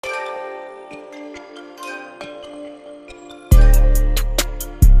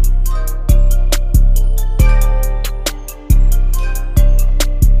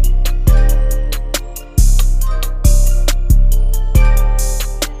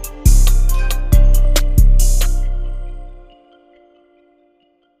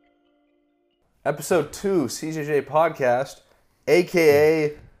Episode 2 CJJ Podcast,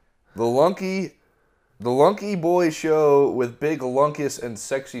 aka the Lunky Boy Show with Big Lunkus and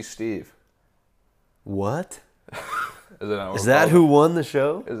Sexy Steve. What? Is Is that who won the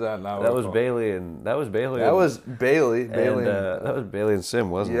show? Is that not? That was Bailey and That was Bailey. that was Bailey and Sim,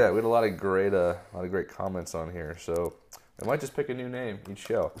 wasn't Yeah, we had a lot of great comments on here. So I might just pick a new name each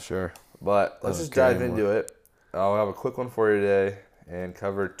show. it? Sure. But let's just dive into it. I'll have a quick one for you today and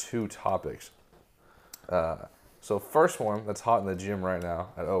cover 2 topics. So first one that's hot in the gym right now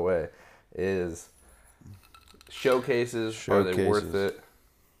at OA is showcases. Are they worth it?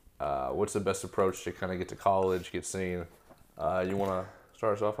 What's the best approach to kind of get to college, get seen? You want to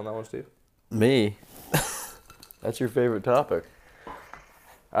start us off on that one, Steve? Me? That's your favorite topic.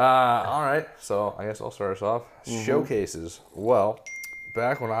 All right. So I guess I'll start us off. Showcases. Well,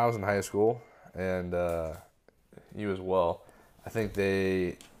 back when I was in high school, and you as well, I think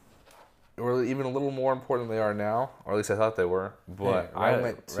they were even a little more important than they are now, or at least I thought they were. But I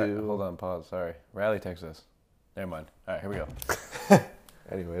went to... Hold on, pause. Sorry. Riley texted us. Never mind. All right, here we go.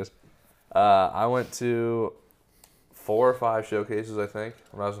 Anyways, I went to 4 or 5 showcases, I think,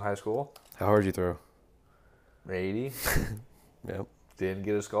 when I was in high school. How hard you throw? 80. Yep. Didn't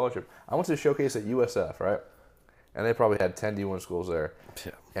get a scholarship. I went to a showcase at USF, right? And they probably had 10 D1 schools there.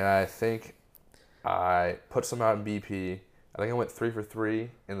 Yeah. And I think I put some out in BP. I think I went 3 for 3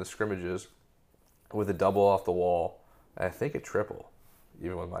 in the scrimmages with a double off the wall. And I think a triple,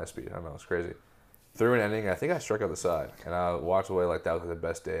 even with my speed. I don't know. It's crazy. Through an ending, I think I struck out the side. And I walked away like that was the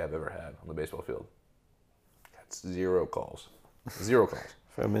best day I've ever had on the baseball field. Got 0 calls. 0 calls.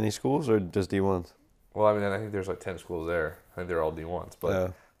 From many schools or just D1s? Well, I mean, I think there's like 10 schools there. I think they're all D1s.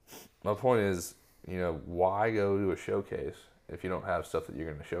 But my point is, why go to a showcase if you don't have stuff that you're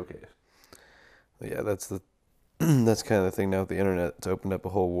going to showcase? Yeah, that's that's kind of the thing now with the internet. It's opened up a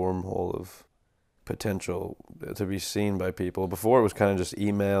whole wormhole of potential to be seen by people. Before it was kind of just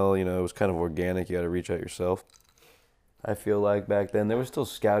email, it was kind of organic. You got to reach out yourself. I feel like back then there was still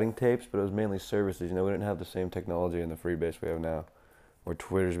scouting tapes, but it was mainly services. We didn't have the same technology in the free base we have now, where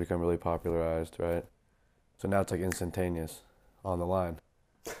Twitter's become really popularized, right? So now it's like instantaneous on the line.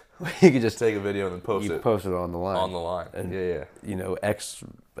 You can just take a video and then post it. You post it on the line. On the line. And, yeah. X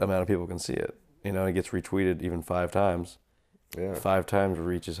amount of people can see it. It gets retweeted even 5 times. Yeah. 5 times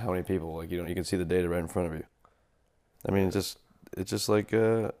reaches how many people? Like you can see the data right in front of you. I mean, it's just like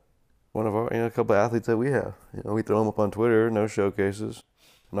one of our a couple of athletes that we have. We throw them up on Twitter, no showcases.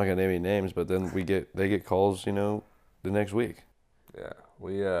 I'm not gonna name any names, but then they get calls, the next week.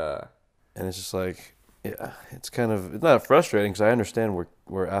 Yeah, and it's just like, it's not frustrating because I understand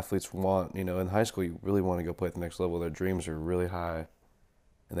where athletes want, in high school you really want to go play at the next level. Their dreams are really high,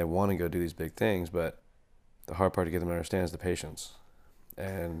 and they want to go do these big things, but the hard part to get them to understand is the patience,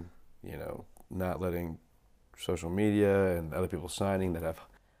 and not letting social media and other people signing that have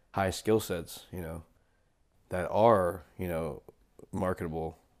high skill sets, that are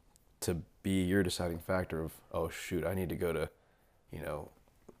marketable, to be your deciding factor of, oh shoot, I need to go to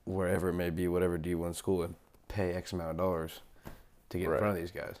wherever it may be, whatever D1 school, and pay X amount of dollars to get in front of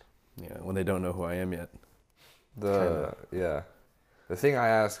these guys, when they don't know who I am yet. The thing I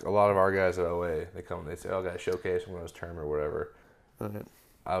ask a lot of our guys at OA, they come and they say, oh, I got a showcase, I'm going to this term or whatever. Right.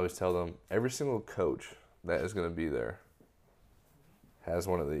 I always tell them, every single coach that is going to be there has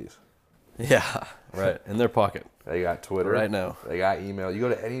one of these. Yeah, right, in their pocket. They got Twitter. Right now. They got email. You go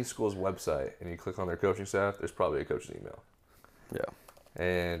to any school's website and you click on their coaching staff, there's probably a coach's email. Yeah.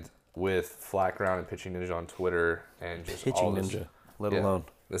 And with Flat Ground and Pitching Ninja on Twitter and just Pitching Ninja, let alone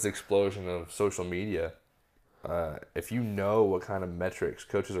this explosion of social media, if you know what kind of metrics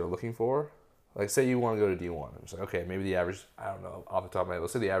coaches are looking for, like say you want to go to D1, it's like, okay, maybe the average, I don't know, off the top of my head,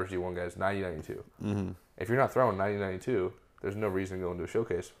 let's say the average D1 guy is 90-92. Mm-hmm. If you're not throwing 90-92, there's no reason to go into a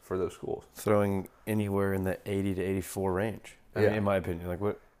showcase for those schools. Throwing anywhere in the 80 to 84 range. I mean, in my opinion, like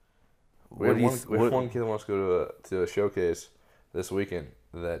what one kid wants to go to a showcase this weekend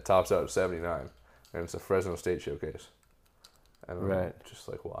that tops out at 79, and it's a Fresno State showcase. I don't know, just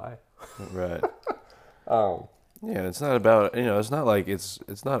like why? Right. Yeah, it's not about, it's not like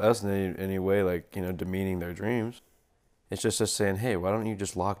it's not us in any way like, demeaning their dreams. It's just us saying, hey, why don't you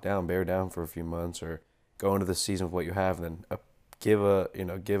just bear down for a few months, or go into the season with what you have, and then give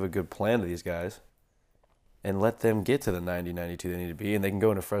a good plan to these guys, and let them get to the 90-92 they need to be, and they can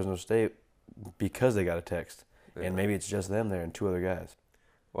go into Fresno State because they got a text, and maybe it's just them there and 2 other guys.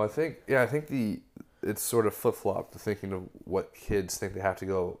 Well, I think it's sort of flip-flopped, the thinking of what kids think they have to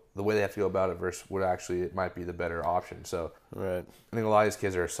go, the way they have to go about it versus what actually it might be the better option. So right. I think a lot of these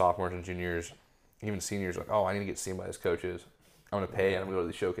kids are sophomores and juniors, even seniors, like, oh, I need to get seen by these coaches. I'm going to pay and I'm going to go to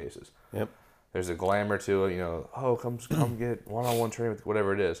these showcases. Yep. there's a glamour to it. Oh, come get one-on-one training with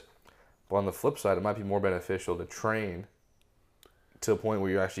whatever it is. But on the flip side, it might be more beneficial to train to a point where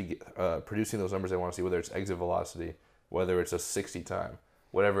you're actually producing those numbers they want to see, whether it's exit velocity, whether it's a 60 time,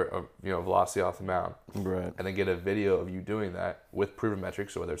 whatever, velocity off the mound. Right. And then get a video of you doing that with proven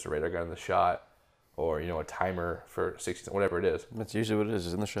metrics, so whether it's a radar gun in the shot or, a timer for 60, whatever it is. That's usually what it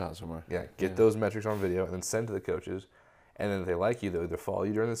is in the shot somewhere. Yeah, get those metrics on video and then send to the coaches. And then if they like you, they'll either follow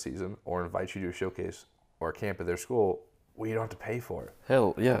you during the season or invite you to a showcase or a camp at their school where you don't have to pay for it.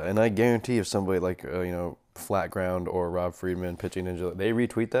 Hell, yeah. And I guarantee if somebody like, Flat Ground or Rob Friedman, Pitching Ninja, they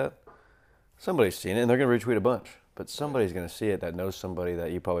retweet that, somebody's seen it, and they're going to retweet a bunch. But somebody's going to see it that knows somebody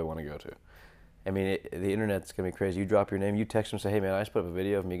that you probably want to go to. I mean, the internet's going to be crazy. You drop your name, you text them, say, hey, man, I just put up a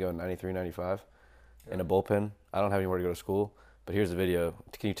video of me going 93, 95 in a bullpen. I don't have anywhere to go to school, but here's the video.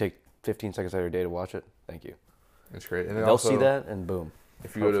 Can you take 15 seconds out of your day to watch it? Thank you. It's great. And They'll also see that, and boom.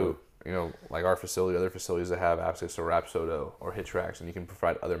 If you go to, like our facility, other facilities that have access to Rapsodo or HitTrax, and you can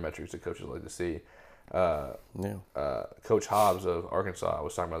provide other metrics that coaches like to see. Coach Hobbs of Arkansas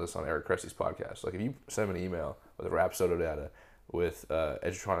was talking about this on Eric Cressy's podcast. Like, if you send him an email with Rapsodo data, with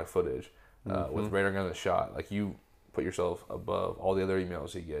Edgertronic footage, with radar gun in the shot, like, you put yourself above all the other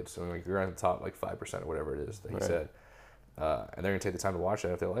emails he gets. So, like, you're on the top, like, 5% or whatever it is that he said. And they're going to take the time to watch it.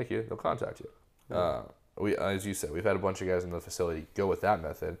 If they like you, they'll contact you. We, as you said, we've had a bunch of guys in the facility go with that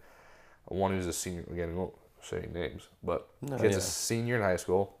method. One who's a senior, again, I won't say names, but kid's a senior in high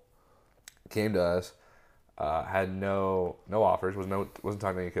school, came to us, had no offers, wasn't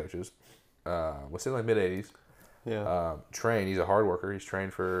talking to any coaches, was in like mid-80s. Yeah. Trained, he's a hard worker. He's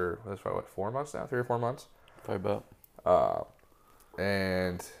trained for, 4 months now? 3 or 4 months? Probably about.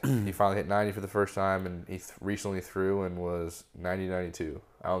 And he finally hit 90 for the first time, and he recently threw and was 90-92.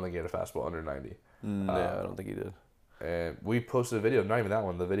 I don't think he had a fastball under 90. Yeah, I don't think he did. And we posted a video, not even that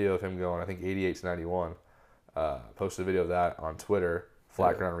one, the video of him going, I think, 88-91. Posted a video of that on Twitter.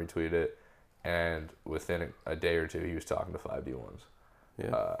 Flat Ground retweeted it. And within a day or two, he was talking to 5 D1s.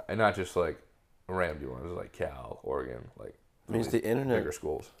 Yeah. And not just like random D1s, like Cal, Oregon, like I mean, it's the internet. Bigger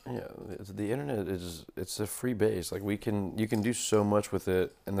schools. Yeah, the internet it's a free base. Like, you can do so much with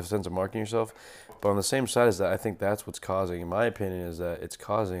it in the sense of marketing yourself. But on the same side as that, I think that's what's causing, in my opinion, is that it's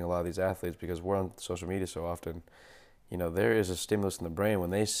causing a lot of these athletes, because we're on social media so often. There is a stimulus in the brain when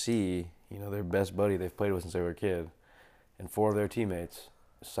they see, their best buddy they've played with since they were a kid, and 4 of their teammates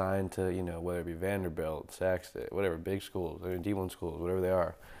signed to, whether it be Vanderbilt, Sac State, whatever, big schools, or D1 schools, whatever they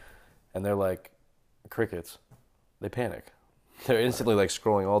are, and they're like crickets. They panic. They're instantly like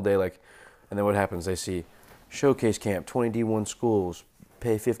scrolling all day, like, and then what happens? They see showcase camp, 20 D1 schools,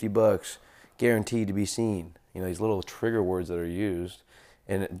 pay $50, guaranteed to be seen. These little trigger words that are used,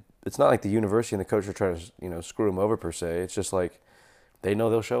 and it's not like the university and the coach are trying to, screw them over per se. It's just like they know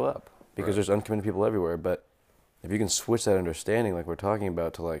they'll show up because there's uncommitted people everywhere. But if you can switch that understanding, like we're talking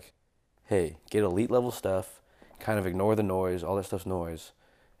about, to like, hey, get elite level stuff, kind of ignore the noise, all that stuff's noise,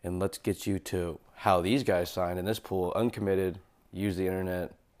 and let's get you to how these guys signed in this pool, uncommitted, used the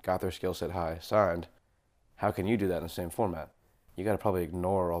internet, got their skill set high, signed. How can you do that in the same format? You got to probably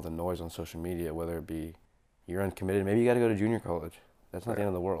ignore all the noise on social media, whether it be you're uncommitted. Maybe you got to go to junior college. That's not the end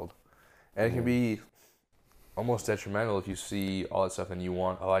of the world. And it can be almost detrimental if you see all that stuff and you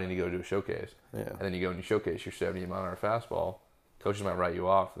want, I need to go do a showcase. Yeah. And then you go and you showcase your 70-mile-an-hour fastball. Coaches might write you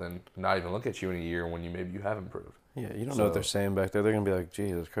off, then not even look at you in a year when maybe you have improved. Yeah, you don't know what they're saying back there. They're going to be like,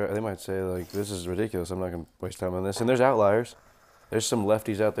 Jesus Christ. They might say, like, this is ridiculous. I'm not going to waste time on this. And there's outliers. There's some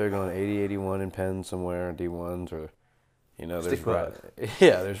lefties out there going 80, 81 in Penn somewhere, D1s, or, there's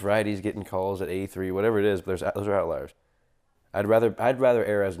there's righties getting calls at 83, whatever it is, but those are outliers. I'd rather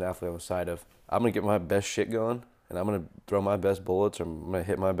err as an athlete on the side of, I'm going to get my best shit going, and I'm going to throw my best bullets, or I'm going to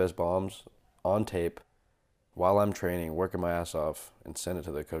hit my best bombs on tape while I'm training, working my ass off, and send it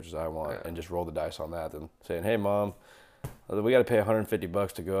to the coaches I want, and just roll the dice on that, than saying, hey, Mom, we got to pay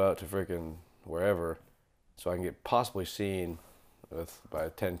 $150 to go out to freaking wherever so I can get possibly seen by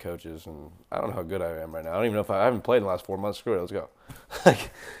 10 coaches, and I don't know how good I am right now. I don't even know if I haven't played in the last 4 months. Screw it, let's go.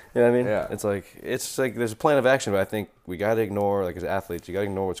 Like, you know what I mean? Yeah. It's like there's a plan of action, but I think we got to ignore, like, as athletes, you got to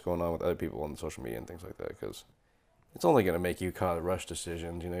ignore what's going on with other people on social media and things like that, because it's only going to make you cause rush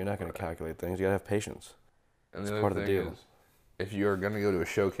decisions. You're not going to calculate things. You got to have patience. And the other thing is, if you're going to go to a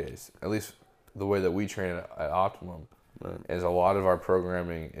showcase, at least the way that we train at Optimum, is a lot of our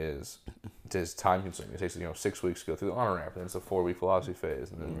programming is time consuming. It takes 6 weeks to go through the on-ramp, and then it's a 4-week velocity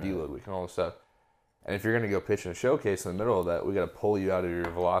phase, and then deload week, and all this stuff. And if you're going to go pitch in a showcase in the middle of that, we got to pull you out of your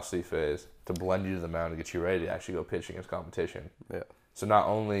velocity phase to blend you to the mound to get you ready to actually go pitch against competition. Yeah. So not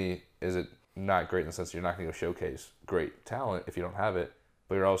only is it not great in the sense that you're not going to go showcase great talent if you don't have it,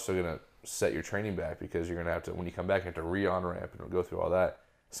 but you're also going to set your training back because you're gonna have to when you come back you have to re-on ramp and go through all that.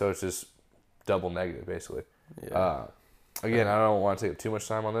 So it's just double negative basically. Yeah. Again, I don't want to take up too much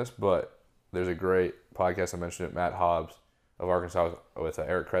time on this, but there's a great podcast I mentioned it. Matt Hobbs of Arkansas with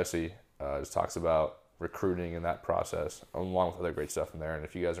Eric Cressy just talks about recruiting and that process along with other great stuff in there. And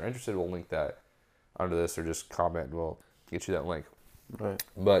if you guys are interested, we'll link that under this or just comment and we'll get you that link. Right.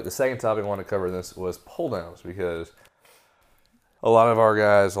 But the second topic I want to cover in this was pull downs because a lot of our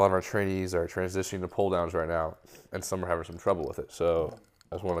guys, a lot of our trainees are transitioning to pull downs right now, and some are having some trouble with it. So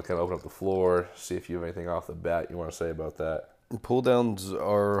I just want to kind of open up the floor, see if you have anything off the bat you want to say about that. Pull downs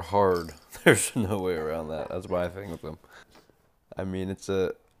are hard. There's no way around that. That's my thing with them. I mean, it's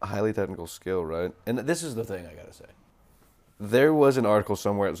a highly technical skill, right? And this is the thing I gotta say. There was an article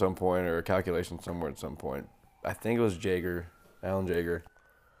somewhere at some point, or a calculation somewhere at some point. I think it was Alan Jaeger,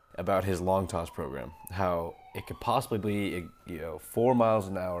 about his long toss program. How it could possibly be, 4 miles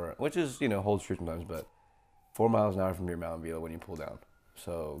an hour, which is, holds true sometimes, but 4 miles an hour from your mountain velo when you pull down.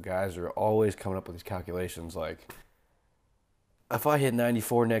 So guys are always coming up with these calculations like, if I hit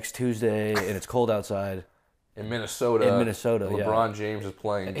 94 next Tuesday and it's cold outside. In Minnesota, LeBron James is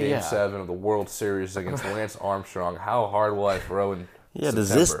playing Game 7 of the World Series against Lance Armstrong. How hard will I throw in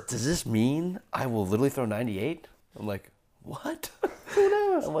September? Does this mean I will literally throw 98? I'm like, what? Who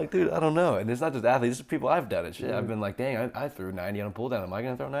knows? I'm like, dude, I don't know. And it's not just athletes. This is people I've done it. Shit, I've been like, dang, I threw 90 on a pull down. Am I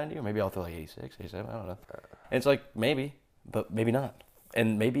going to throw 90? Or maybe I'll throw like 86, 87. I don't know. And it's like, maybe, but maybe not.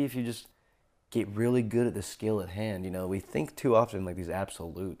 And maybe if you just get really good at the skill at hand, we think too often like these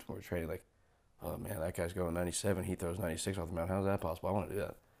absolutes when we're training, like, oh man, that guy's going 97, he throws 96 off the mountain. How's that possible? I want to do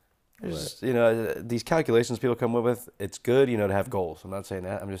that. Just, these calculations people come up with, it's good, to have goals. I'm not saying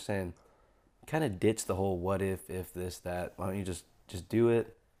that. I'm just saying, kind of ditch the whole what if this, that. Why don't you just do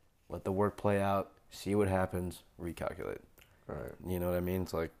it, let the work play out, see what happens, recalculate. Right. You know what I mean?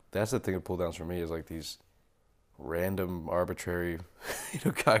 It's like, that's the thing with pull downs for me is like these random, arbitrary,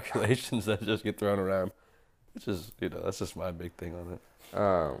 calculations that just get thrown around. It's just, that's just my big thing on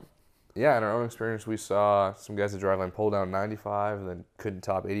it. Yeah, in our own experience, we saw some guys that driveline pull down 95 and then couldn't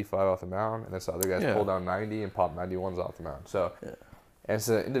top 85 off the mound, and then saw other guys pull down 90 and pop 91s off the mound. So, and it's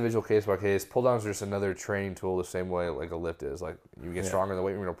an individual case by case. Pull downs are just another training tool, the same way like a lift is. Like you get stronger in the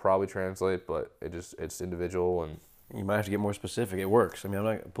weight room, it'll probably translate, but it's individual and. You might have to get more specific. It works. I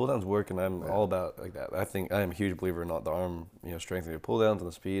mean, pull downs work, and I'm all about like that. I think I am a huge believer in the arm, strength of your pull downs and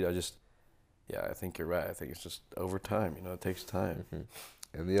the speed. I think you're right. I think it's just over time. It takes time. Mm-hmm.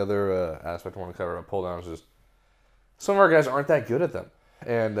 And the other aspect I want to cover about pull downs is some of our guys aren't that good at them.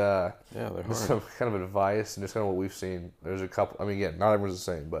 And they're hard. Some kind of advice and just kind of what we've seen. There's a couple. I mean, again, not everyone's the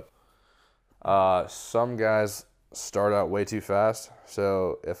same, but some guys start out way too fast.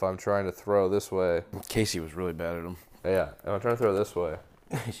 So if I'm trying to throw this way, Casey was really bad at them. Yeah, if I'm trying to throw this way,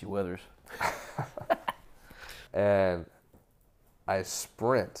 Casey Weathers, and I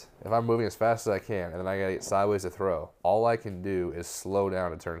sprint. If I'm moving as fast as I can, and then I gotta get sideways to throw, all I can do is slow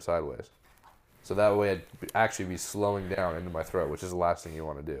down and turn sideways. So that way I'd actually be slowing down into my throw, which is the last thing you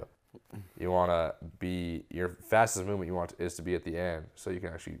want to do. You want to be, your fastest movement you want is to be at the end so you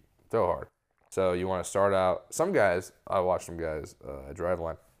can actually throw hard. So you want to start out, some guys, I watched some guys at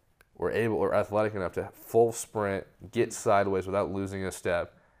Driveline, were athletic enough to full sprint, get sideways without losing a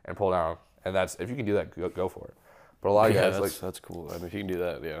step, and pull down. And that's, if you can do that, go for it. But a lot of guys, that's cool. I mean, if you can do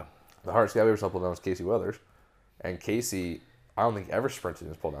that, yeah. The hardest guy we ever saw pull down was Casey Weathers. And Casey, I don't think ever sprinted in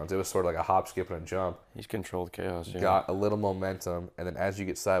his pull downs. It was sort of like a hop, skip, and a jump. He's controlled chaos, yeah. Got a little momentum, and then as you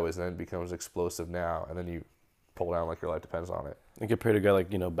get sideways, then it becomes explosive now, and then you pull down like your life depends on it. And compared to a guy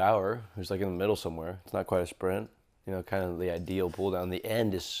like, Bauer, who's like in the middle somewhere, it's not quite a sprint. Kind of the ideal pull down. The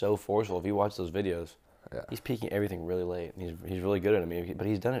end is so forceful. If you watch those videos, he's peaking everything really late. And he's really good at it. But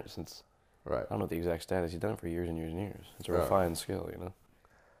he's done it since, I don't know what the exact stat is. He's done it for years and years and years. It's a refined skill,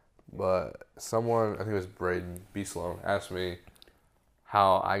 But someone, I think it was Braden B. Sloan, asked me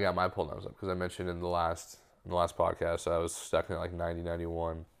how I got my pull downs up. Because I mentioned in the last podcast, I was stuck in like 90,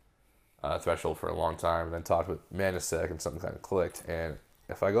 91 threshold for a long time. And then talked with Manasek and something kind of clicked. And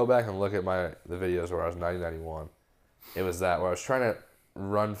if I go back and look at the videos where I was 90, 91, it was that where I was trying to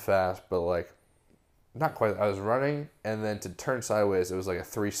run fast, but like not quite. I was running, and then to turn sideways, it was like a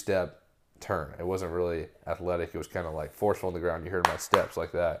 3-step turn. It wasn't really athletic. It was kind of like forceful on the ground. You heard my steps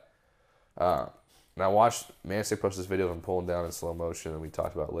like that. And I watched Manasek post this video of him pulling down in slow motion, and we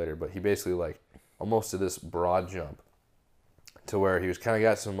talked about it later. But he basically like almost did this broad jump to where he was kind of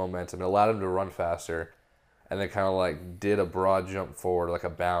got some momentum. It allowed him to run faster, and then kind of like did a broad jump forward, like a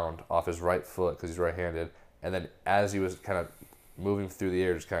bound off his right foot because he's right-handed. And then as he was kind of moving through the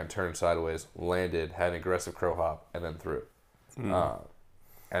air, just kind of turned sideways, landed, had an aggressive crow hop, and then threw.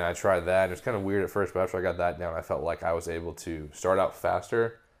 And I tried that, and it was kind of weird at first, but after I got that down, I felt like I was able to start out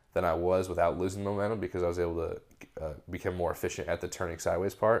faster than I was without losing momentum because I was able to become more efficient at the turning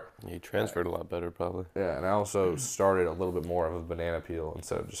sideways part. You transferred a lot better, probably. Yeah, and I also started a little bit more of a banana peel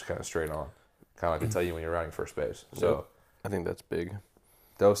instead of just kind of straight on, kind of like they tell you when you're rounding first base. So Yep. I think that's big.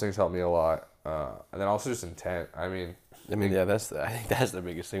 those things helped me a lot, and then also just intent. I mean, I think that's the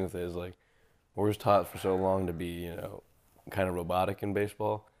biggest thing with it is like, we're taught for so long to be, kind of robotic in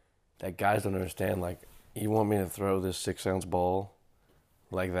baseball that guys don't understand. Like, you want me to throw this 6-ounce ball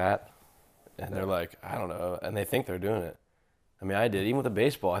like that? And they're like, I don't know. And they think they're doing it. I mean, I did. Even with the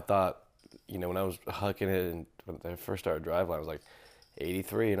baseball, I thought, when I was hucking it and when I first started driveline, I was like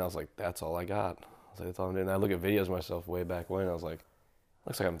 83, and I was like, that's all I got. I was like, that's all I'm doing. And I look at videos of myself way back when, and I was like,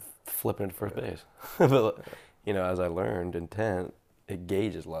 looks like I'm flipping to first base. But, as I learned intent, it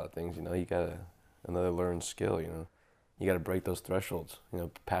gauges a lot of things. You got another learned skill, You got to break those thresholds,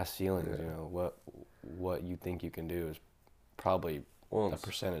 past ceilings, what you think you can do is probably a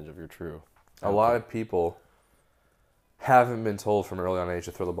percentage of your true. A lot of people haven't been told from early on age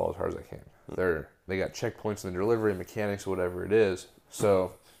to throw the ball as hard as they can. They got checkpoints in the delivery, mechanics, whatever it is.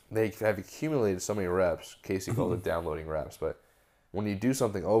 So they have accumulated so many reps. Casey called it downloading reps. But when you do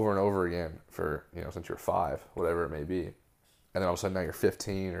something over and over again for, since you're 5, whatever it may be, and then all of a sudden now you're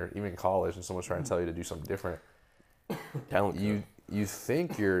 15 or even in college and someone's trying to tell you to do something different, you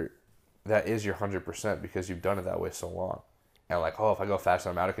think that is your 100% because you've done it that way so long. And like, if I go fast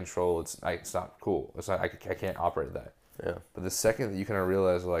and I'm out of control, it's not cool. It's not, I can't operate that. Yeah. But the second that you kind of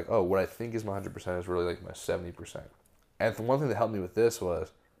realize, like, what I think is my 100% is really like my 70%. And the one thing that helped me with this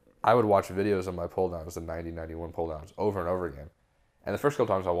was I would watch videos of my pull downs, the 90, 91 pull downs, over and over again. And the first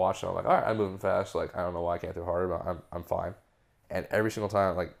couple times I watched them, I'm like, all right, I'm moving fast. Like, I don't know why I can't throw harder, but I'm fine. And every single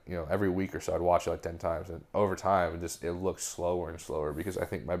time, like, every week or so, I'd watch it like 10 times. And over time, it looked slower and slower because I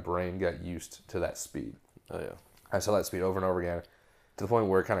think my brain got used to that speed. Oh, yeah. I saw that speed over and over again to the point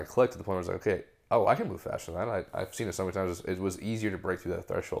where it kind of clicked, to the point where I was like, okay, I can move faster than that. I've seen it so many times. It was easier to break through that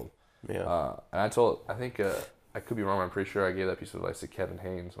threshold. Yeah. And I think, I could be wrong, but I'm pretty sure I gave that piece of advice to Kevin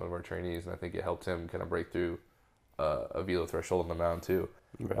Haynes, one of our trainees, and I think it helped him kind of break through a velo threshold on the mound too.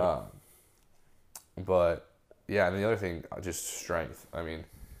 Right. But yeah, and the other thing, just strength. I mean,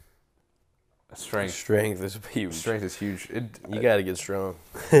 Strength is huge. Strength is huge. You got to get strong.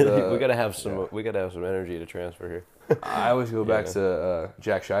 We got to have some. Yeah. We got to have some energy to transfer here. I always go back to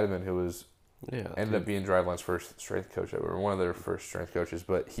Jack Scheidemann, who was ended up being Driveline's first strength coach ever, one of their first strength coaches.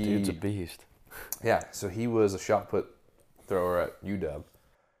 But dude's a beast. Yeah, so he was a shot put thrower at UW.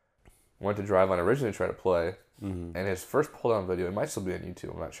 Went to Driveline originally to try to play, and his first pull down video, it might still be on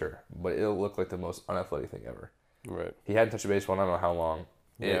YouTube, I'm not sure, but it'll look like the most unathletic thing ever. Right. He hadn't touched a baseball in I don't know how long.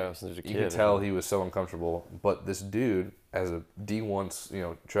 Since a kid. You could tell he was so uncomfortable. But this dude, as a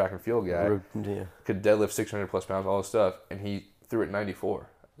D1 track and field guy, could deadlift 600 plus pounds, all this stuff, and he threw it 94.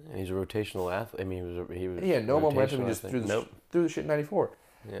 Yeah, he's a rotational athlete. I mean, he was. He had no momentum. He just threw the shit 94.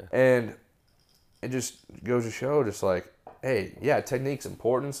 Yeah. And it just goes to show, just like, hey, yeah, technique's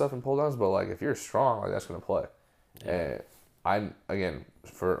important and stuff in pull downs, but like if you're strong, like that's gonna play. Yeah. And I'm, again,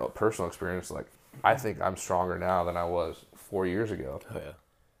 for a personal experience, like I think I'm stronger now than I was 4 years ago. Oh yeah.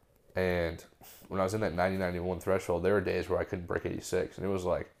 And when I was in that 90-91 threshold, there were days where I couldn't break 86. And it was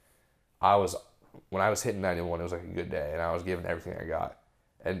like, when I was hitting 91, it was like a good day. And I was giving everything I got.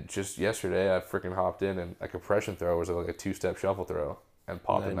 And just yesterday, I freaking hopped in, and a compression throw was like a 2-step shuffle throw and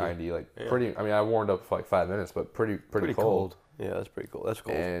popped a 90. Like, pretty, I mean, I warmed up for like 5 minutes, but pretty cold. Yeah, that's pretty cool. That's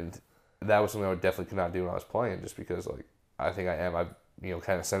cool. And that was something I definitely could not do when I was playing, just because, like, I think I've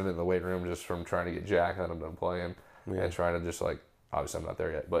kind of sent it in the weight room just from trying to get jacked that I'm done playing and trying to just, like, obviously I'm not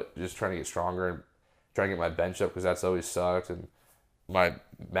there yet, but just trying to get stronger and trying to get my bench up because that's always sucked. And my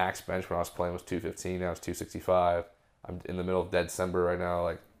max bench when I was playing was 215. Now it's 265. I'm in the middle of December right now.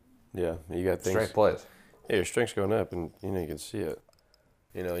 Like, yeah, you got things. Strength plays. Yeah, your strength's going up, and you can see it.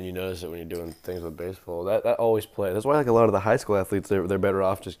 And you notice it when you're doing things with baseball. That always plays. That's why like a lot of the high school athletes, they're better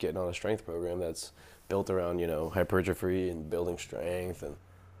off just getting on a strength program that's built around hypertrophy and building strength and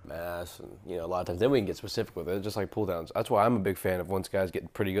mass, and a lot of times then we can get specific with it, just like pull downs. That's why I'm a big fan of once guys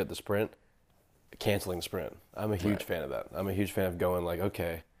get pretty good at the sprint, canceling the sprint. I'm a huge fan of that. I'm a huge fan of going like,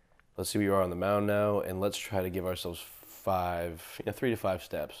 okay, let's see where you are on the mound now, and let's try to give ourselves 3 to 5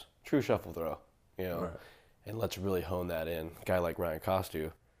 steps, true shuffle throw, and let's really hone that in. A guy like Ryan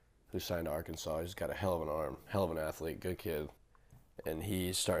Costu, who signed to Arkansas, he's got a hell of an arm, hell of an athlete, good kid, and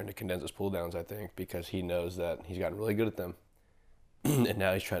he's starting to condense his pull downs, I think, because he knows that he's gotten really good at them. and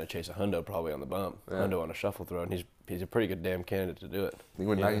now he's trying to chase a hundo probably on the bump, hundo on a shuffle throw, and he's a pretty good damn candidate to do it. He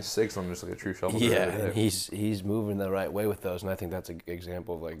went 96 on just like a true shuffle throw. Yeah, and he's moving the right way with those, and I think that's an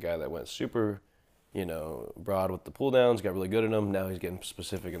example of like a guy that went super, broad with the pull downs, got really good at them. Now he's getting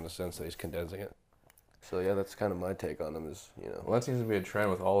specific in the sense that he's condensing it. So yeah, that's kind of my take on him. Well, that seems to be a trend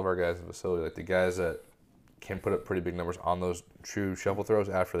with all of our guys in the facility, like the guys that can put up pretty big numbers on those true shuffle throws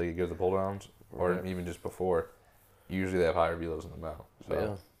after they get the pull downs, or even just before. Usually they have higher velos in the mount.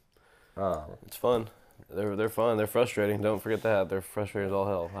 So, yeah, it's fun. They're fun. They're frustrating. Don't forget that. They're frustrating as all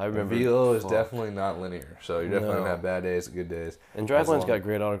hell. I remember velo is definitely not linear, so you're definitely gonna have bad days, good days. And Dragline's got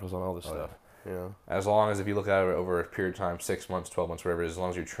great articles on all this stuff. As long as if you look at it over a period of time, 6 months, 12 months, whatever it is, as long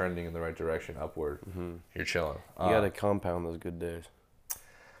as you're trending in the right direction upward, you're chilling. You got to compound those good days.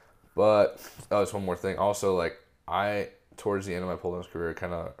 But just one more thing. Also, like towards the end of my pull downs career,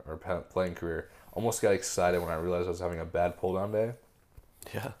 or playing career, almost got excited when I realized I was having a bad pull down day.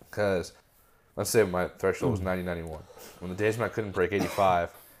 Yeah. Because let's say my threshold was 90-91. When the days when I couldn't break 85,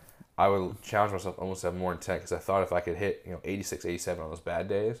 I would challenge myself almost to have more intent because I thought if I could hit 86, 87 on those bad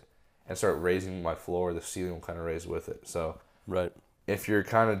days and start raising my floor, the ceiling will kind of raise with it. So if you're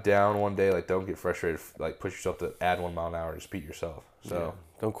kind of down one day, like don't get frustrated. Like push yourself to add 1 mile an hour and just beat yourself. So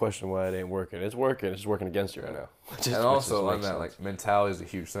don't question why it ain't working. It's working. It's just working against you right now. And also on that, like mentality is a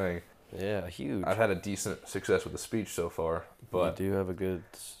huge thing. Yeah, huge. I've had a decent success with the speech so far, but you do have a good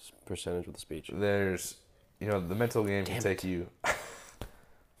percentage with the speech. There's, the mental game can take you.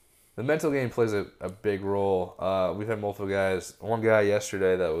 The mental game plays a big role. We've had multiple guys. One guy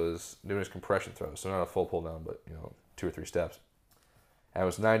yesterday that was doing his compression throws, so not a full pull down, but 2 or 3 steps. And it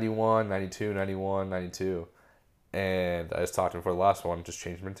was 91, 92, 91, 92. And I just talked to him for the last one, just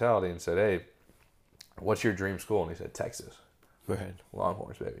changed mentality and said, "Hey, what's your dream school?" And he said, "Texas." Right.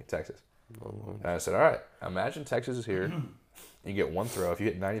 Longhorns, baby, Texas. Longhorns. And I said, "All right, imagine Texas is here. You get 1 throw. If you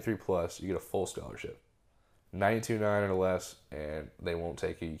hit 93 plus, you get a full scholarship. 92.9 or less, and they won't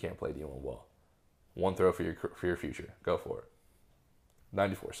take you. You can't play D1 ball. 1 throw for your future. Go for it.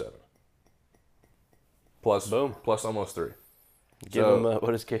 94.7. Plus, boom. Plus almost 3. Give him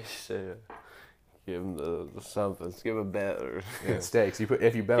what does Casey say? Give him the something. Give him a bet or stakes.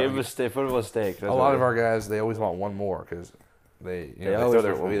 If you bet, give him a stake. Put him a stake. A lot of our guys, they always want 1 more because they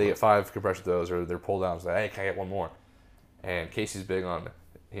get 5 compression throws or they're pull downs. Like, hey, can I get 1 more? And Casey's big on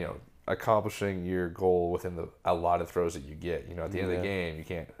accomplishing your goal within the allotted throws that you get. At the end of the game, you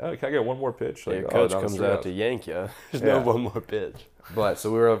can't. Oh, can I get 1 more pitch? Like, coach comes out to yank you. There's no 1 more pitch. But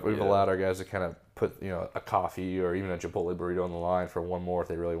so we've allowed our guys to kind of put a coffee or even a Chipotle burrito on the line for 1 more if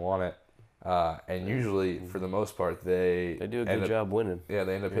they really want it. And usually, for the most part, they do a good job winning. Yeah,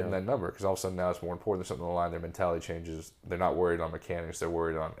 they end up hitting that number because all of a sudden now it's more important. There's something on the line. Their mentality changes. They're not worried on mechanics. They're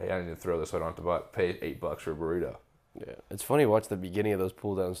worried on, hey, I need to throw this so I don't have to pay $8 for a burrito. Yeah, it's funny to watch the beginning of those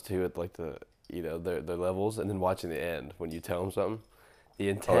pull downs too at like the their levels, and then watching the end when you tell them something. The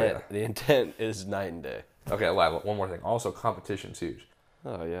intent is night and day. Okay, one more thing. Also, competition's huge.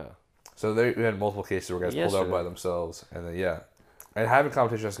 Oh yeah. So we had multiple cases where guys pulled out by themselves, and then and having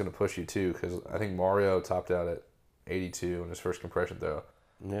competition is going to push you too, because I think Mario topped out at 82 in his first compression throw.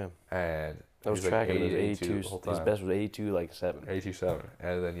 Yeah. And I was tracking him. 82. His best was 82.7. 82.7.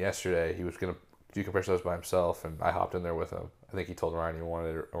 And then yesterday he was going to do compression throws by himself, and I hopped in there with him. I think he told Ryan he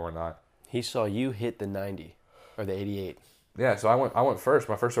wanted it or not. He saw you hit the 90 or the 88. Yeah, so I went first.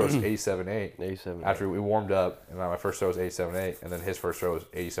 My first throw was 87.8. 87.8. After we warmed up, and my first throw was 87.8, and then his first throw was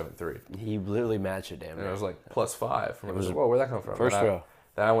 87.3. He literally matched it, damn. And it was like +5. It was whoa, where'd that come from? First throw.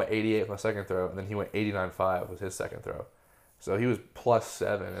 Then I went 88 with my second throw, and then he went 89.5 with his second throw. So he was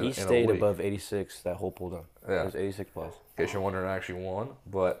 +7. He stayed above 86 that whole pull down. Yeah, it was 86 plus. In case you're wondering, I actually won,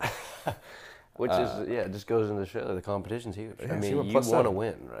 but. Which is it just goes into show the competition's huge. Yeah, I mean, you want to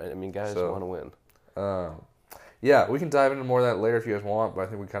win, right? I mean, guys want to win. Yeah, we can dive into more of that later if you guys want, but I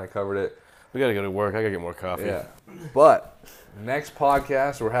think we kind of covered it. We got to go to work. I got to get more coffee. Yeah. But next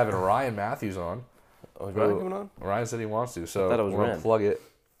podcast, we're having Ryan Matthews on. Oh, is Ryan coming on? Ryan said he wants to, so we're going to plug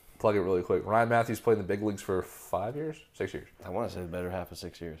it really quick. Ryan Matthews played in the big leagues for 5 years? 6 years. I want to say the better half of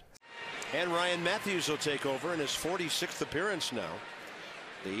 6 years. And Ryan Matthews will take over in his 46th appearance now.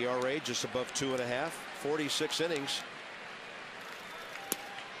 The ERA just above 2.5, 46 innings.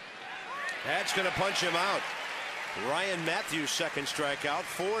 That's going to punch him out. Ryan Matthews' second strikeout,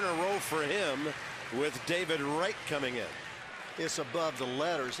 4 in a row for him, with David Wright coming in. It's above the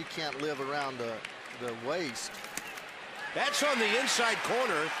letters. He can't live around the waist. That's on the inside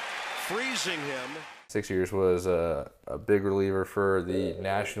corner, freezing him. 6 years was a big reliever for the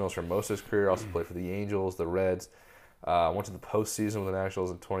Nationals for most of his career. Also played for the Angels, the Reds. Went to the postseason with the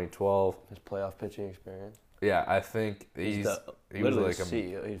Nationals in 2012. His playoff pitching experience. Yeah, I think he was like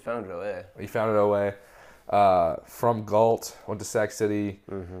CEO. He founded OA. He founded OA. From Galt, went to Sac City,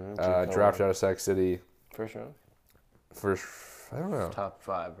 drafted out of Sac City. First round? I don't know. Top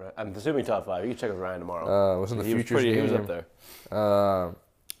 5, right? I'm assuming top 5. You can check with Ryan tomorrow. Was in the he futures game. He was up there.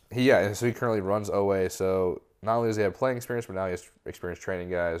 And so he currently runs OA. So not only does he have playing experience, but now he has experience training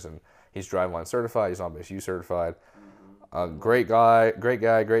guys, and he's driveline certified. He's on base U certified. Great guy,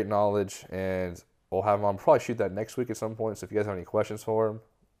 great knowledge, and we'll have him on. Probably shoot that next week at some point. So if you guys have any questions for him,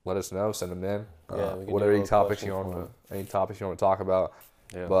 let us know. Send them in. Yeah, we can whatever do a any little topics you question want for to, any topics you want to talk about.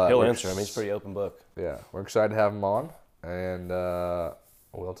 Yeah. But He'll answer him. He's a pretty open book. Yeah, we're excited to have him on, and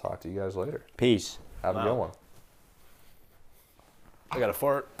we'll talk to you guys later. Peace. Have a good one. I got a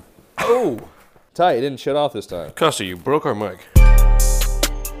fart. Oh, tight. It didn't shut off this time. Custer, you broke our mic.